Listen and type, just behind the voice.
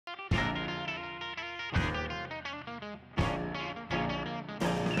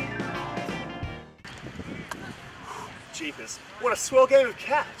Jeepers, what a swell game of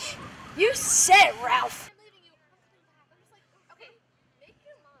catch. You said it, Ralph.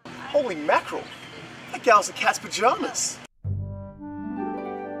 Holy mackerel, that gal's in cat's pajamas.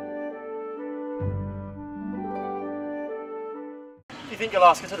 You think you'll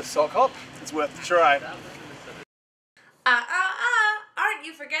ask her to the sock hop? It's worth a try. Aren't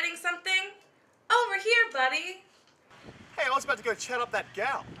you forgetting something? Over here, buddy. Hey, I was about to go chat up that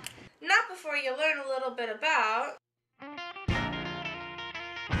gal. Not before you learn a little bit about...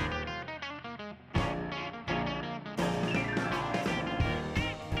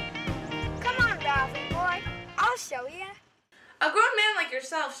 Come on, Ralphie boy. I'll show you. A grown man like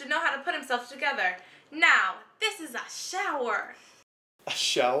yourself should know how to put himself together. Now, this is a shower. A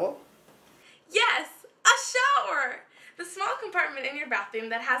shower? Yes, a shower! The small compartment in your bathroom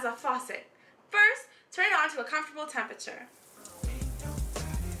that has a faucet. First, turn it on to a comfortable temperature.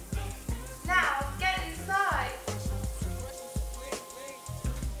 Now, get inside.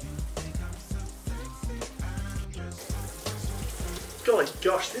 Golly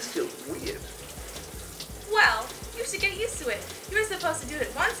gosh, this feels weird. Well, you should get used to it. You're supposed to do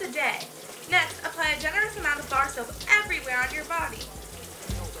it once a day. Next, apply a generous amount of bar soap everywhere on your body.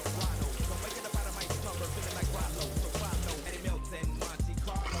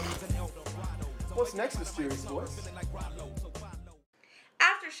 What's next, mysterious voice?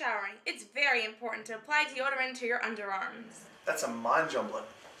 After showering, it's very important to apply deodorant to your underarms. That's a mind jumbler.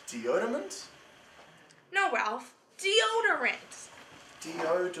 Deodorant? No, Ralph. Deodorant.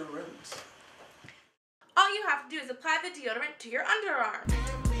 Deodorant. All you have to do is apply the deodorant to your underarm.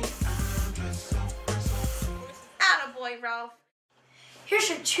 Attaboy, Ralph. Here's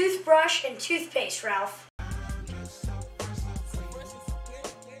your toothbrush and toothpaste, Ralph.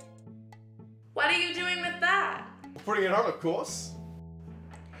 What are you doing with that? Putting it on, of course.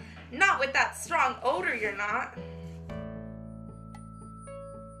 Not with that strong odor, you're not.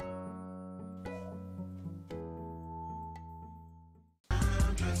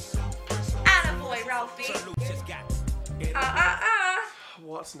 Attaboy, Ralphie.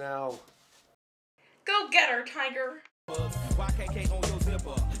 What now? Go get her, Tiger. YKK on your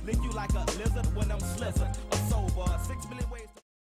zipper. Lick you like a lizard when I'm slizzard. I'm sober. 6 million ways to